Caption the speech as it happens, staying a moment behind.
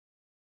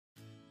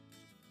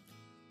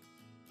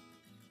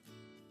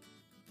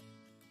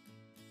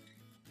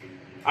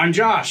I'm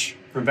Josh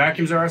from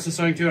Vacuums R Us and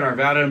Sewing 2 in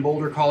Arvada in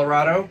Boulder,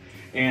 Colorado.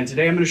 And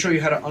today I'm going to show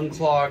you how to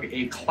unclog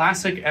a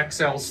classic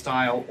XL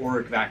style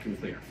Oreck vacuum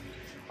cleaner.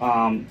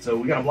 So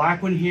we got a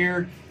black one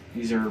here.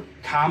 These are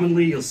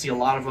commonly, you'll see a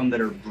lot of them that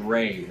are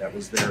gray. That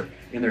was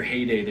in their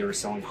heyday, they were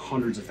selling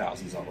hundreds of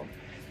thousands of them.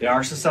 They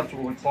are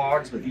susceptible to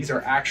clogs, but these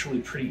are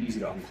actually pretty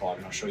easy to unclog,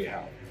 and I'll show you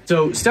how.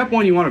 So step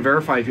one, you want to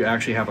verify if you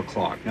actually have a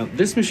clog. Now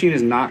this machine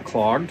is not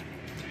clogged,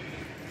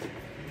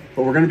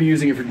 but we're going to be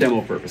using it for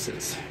demo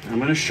purposes. I'm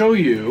going to show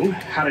you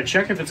how to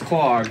check if it's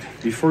clogged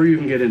before you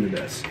can get into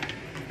this.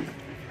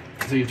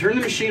 So you turn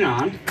the machine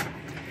on,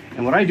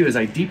 and what I do is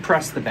I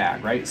depress the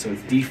bag, right? So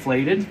it's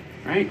deflated,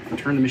 right? I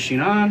turn the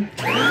machine on. You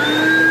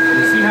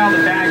see how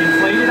the bag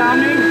inflated on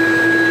me?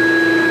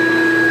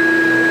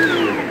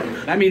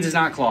 That means it's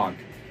not clogged.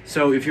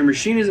 So if your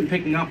machine isn't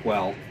picking up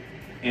well,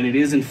 and it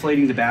is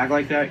inflating the bag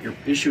like that, your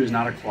issue is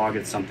not a clog,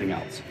 it's something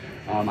else.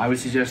 I would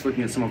suggest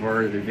looking at some of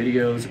our other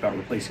videos about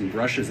replacing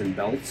brushes and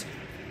belts.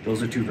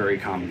 Those are two very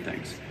common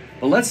things.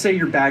 But let's say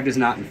your bag does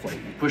not inflate.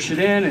 You push it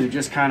in and it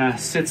just kind of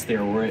sits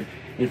there where it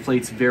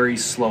inflates very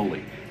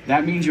slowly.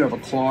 That means you have a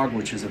clog,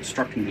 which is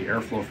obstructing the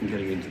airflow from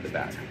getting into the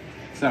bag.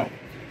 So,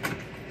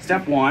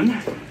 step one,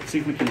 see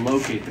if we can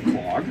locate the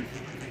clog.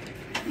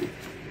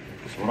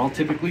 So what I'll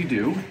typically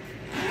do,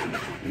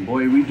 and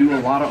boy, we do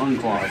a lot of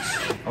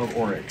unclogs of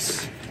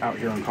Orecks out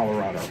here in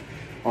Colorado.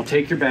 I'll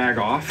take your bag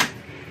off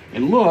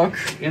and look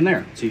in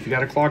there, see if you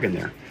got a clog in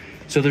there.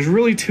 So there's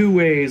really two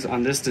ways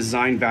on this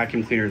design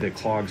vacuum cleaner that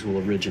clogs will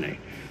originate.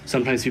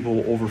 Sometimes people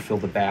will overfill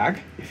the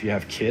bag. If you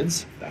have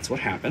kids, that's what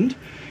happened.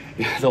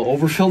 They'll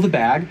overfill the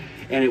bag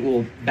and it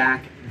will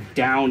back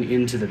down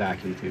into the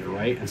vacuum cleaner,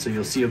 right? And so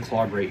you'll see a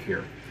clog right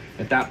here.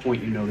 At that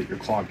point, you know that you're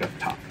clogged up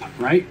top,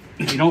 right?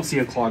 If you don't see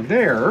a clog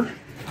there,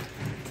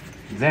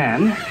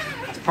 then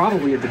it's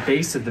probably at the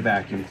base of the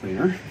vacuum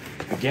cleaner.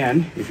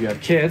 Again, if you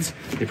have kids,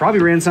 they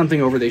probably ran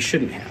something over they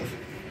shouldn't have.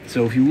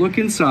 So if you look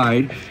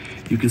inside,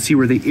 you can see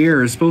where the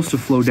air is supposed to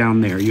flow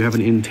down there. You have an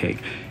intake.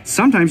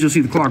 Sometimes you'll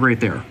see the clog right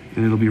there,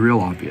 and it'll be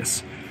real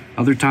obvious.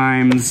 Other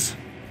times,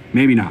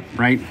 maybe not,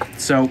 right?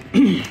 So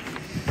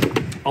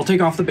I'll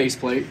take off the base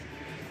plate,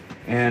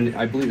 and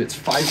I believe it's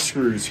 5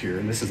 screws here.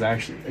 And this is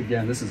actually,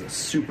 again, this is a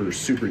super,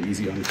 super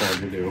easy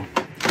unclog to do.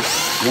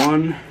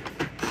 1,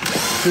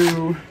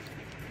 2,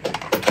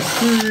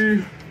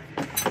 3,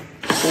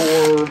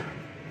 4, 5.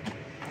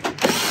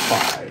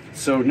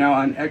 So now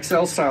on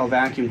XL style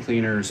vacuum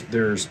cleaners,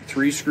 there's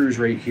 3 screws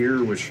right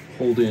here which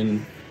hold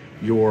in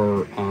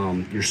your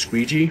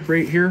squeegee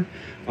right here.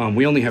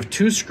 We only have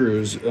 2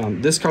 screws.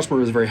 This customer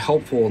was very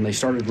helpful and they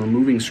started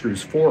removing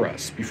screws for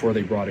us before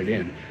they brought it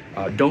in.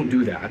 Don't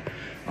do that.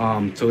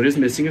 So it is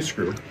missing a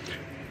screw.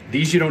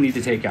 These you don't need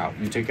to take out.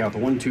 You take out the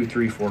 1, 2,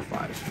 3, 4,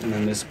 5, and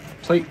then this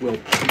plate will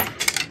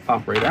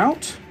pop right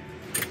out.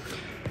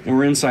 And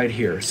we're inside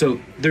here.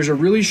 So there's a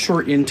really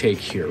short intake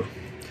here.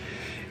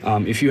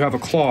 If you have a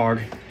clog,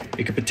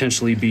 it could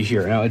potentially be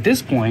here. Now at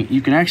this point,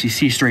 you can actually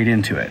see straight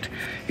into it.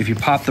 If you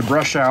pop the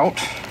brush out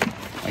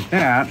like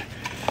that,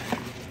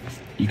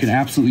 you can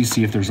absolutely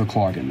see if there's a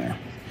clog in there.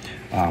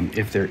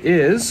 If there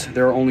is,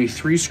 there are only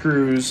 3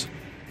 screws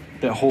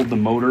that hold the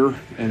motor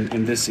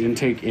and this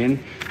intake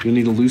in. You'll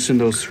need to loosen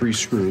those 3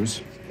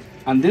 screws.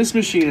 On this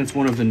machine, it's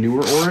one of the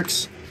newer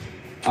Orecks.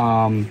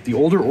 The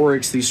older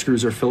Orecks, these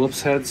screws are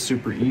Phillips heads,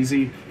 super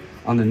easy.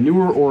 On the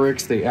newer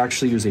Orecks, they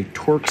actually use a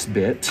Torx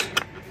bit.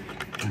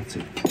 That's a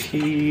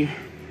T20.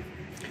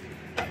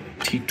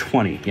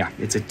 Yeah,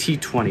 it's a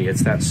T20.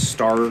 It's that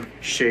star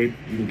shape.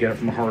 You can get it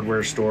from a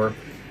hardware store.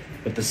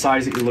 But the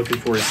size that you're looking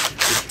for is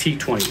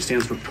T20. It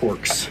stands for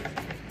Torx.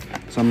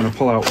 So I'm going to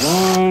pull out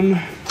 1,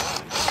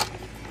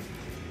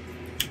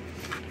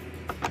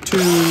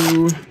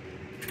 2,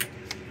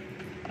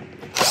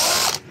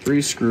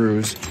 3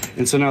 screws.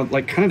 And so now,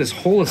 like, kind of this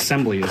whole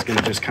assembly is going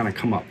to just kind of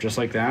come up just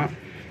like that.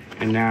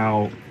 And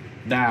now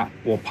that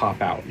will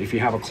pop out. If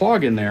you have a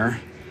clog in there,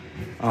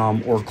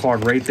 or a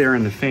clog right there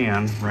in the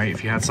fan, right?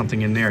 If you had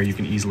something in there, you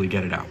can easily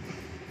get it out.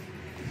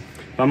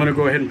 I'm gonna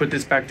go ahead and put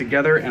this back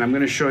together, and I'm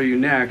gonna show you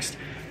next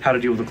how to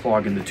deal with a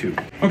clog in the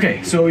tube.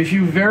 Okay, so if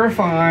you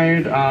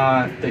verified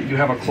that you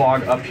have a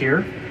clog up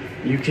here,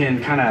 you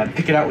can kind of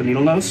pick it out with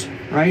needle nose,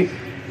 right?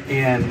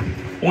 And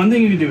one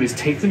thing you can do is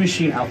take the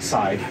machine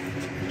outside,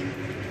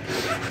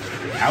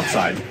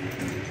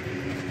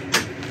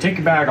 take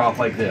your bag off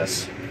like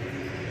this,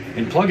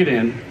 and plug it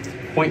in,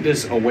 point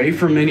this away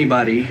from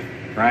anybody,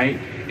 right?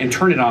 And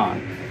turn it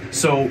on.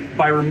 So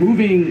by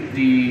removing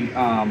the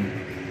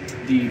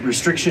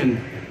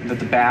restriction that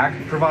the bag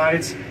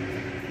provides,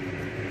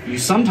 you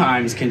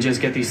sometimes can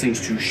just get these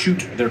things to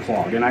shoot their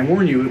clog. And I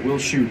warn you, it will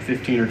shoot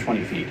 15 or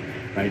 20 feet,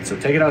 right? So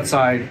take it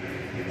outside,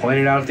 point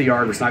it out at the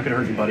yard where it's not gonna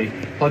hurt anybody,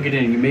 plug it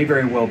in, and you may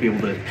very well be able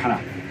to kind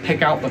of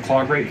pick out the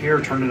clog right here,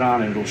 turn it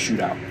on, and it'll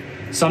shoot out.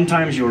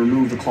 Sometimes you'll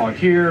remove the clog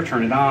here,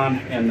 turn it on,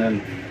 and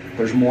then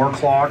there's more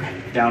clog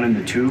down in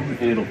the tube,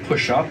 and it'll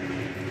push up.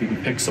 You can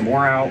pick some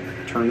more out,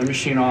 turn the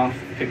machine off,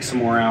 pick some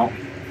more out,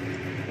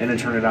 and then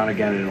turn it on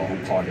again and it'll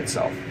unclog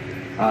itself.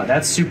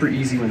 That's super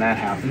easy when that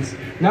happens.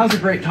 Now's a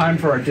great time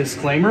for our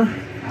disclaimer.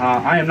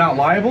 I am not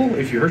liable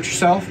if you hurt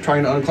yourself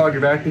trying to unclog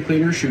your vacuum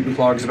cleaner, shooting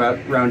clogs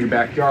around your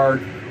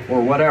backyard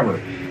or whatever.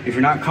 If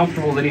you're not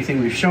comfortable with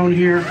anything we've shown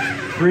here,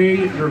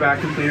 bring your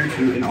vacuum cleaner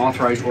to an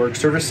authorized Oreck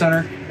service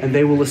center and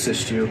they will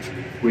assist you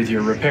with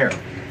your repair.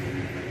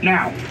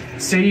 Now,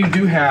 say you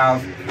do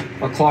have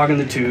a clog in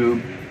the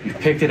tube, you've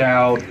picked it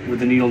out with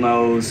the needle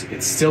nose,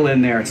 it's still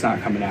in there, it's not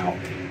coming out.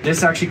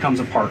 This actually comes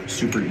apart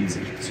super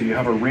easy. So you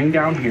have a ring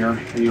down here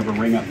and you have a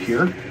ring up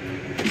here.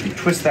 You can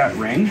twist that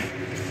ring,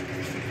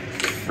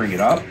 bring it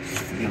up.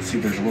 You'll see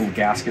there's a little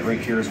gasket right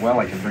here as well.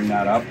 I can bring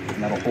that up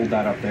and that'll hold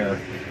that up there.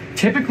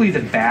 Typically the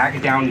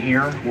bag down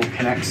here will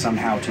connect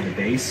somehow to the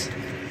base.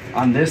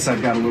 On this,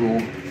 I've got a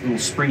little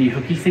springy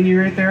hooky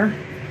thingy right there.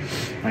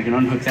 I can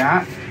unhook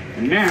that,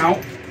 and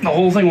now the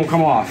whole thing will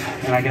come off,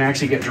 and I can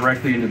actually get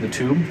directly into the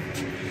tube.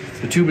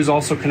 The tube is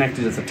also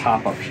connected at the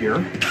top up here.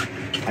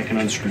 I can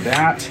unscrew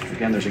that.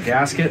 Again, there's a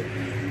gasket,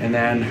 and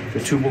then the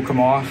tube will come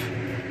off,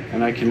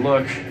 and I can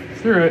look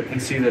through it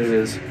and see that it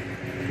is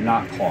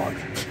not clogged.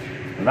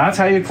 Now, that's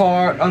how you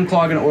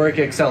unclog an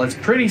Oreck XL. It's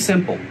pretty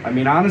simple. I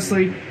mean,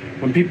 honestly,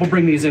 when people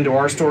bring these into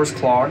our stores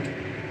clogged,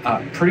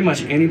 pretty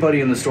much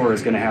anybody in the store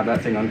is going to have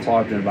that thing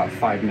unclogged in about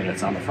 5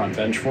 minutes on the front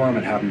bench for them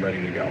and have them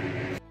ready to go.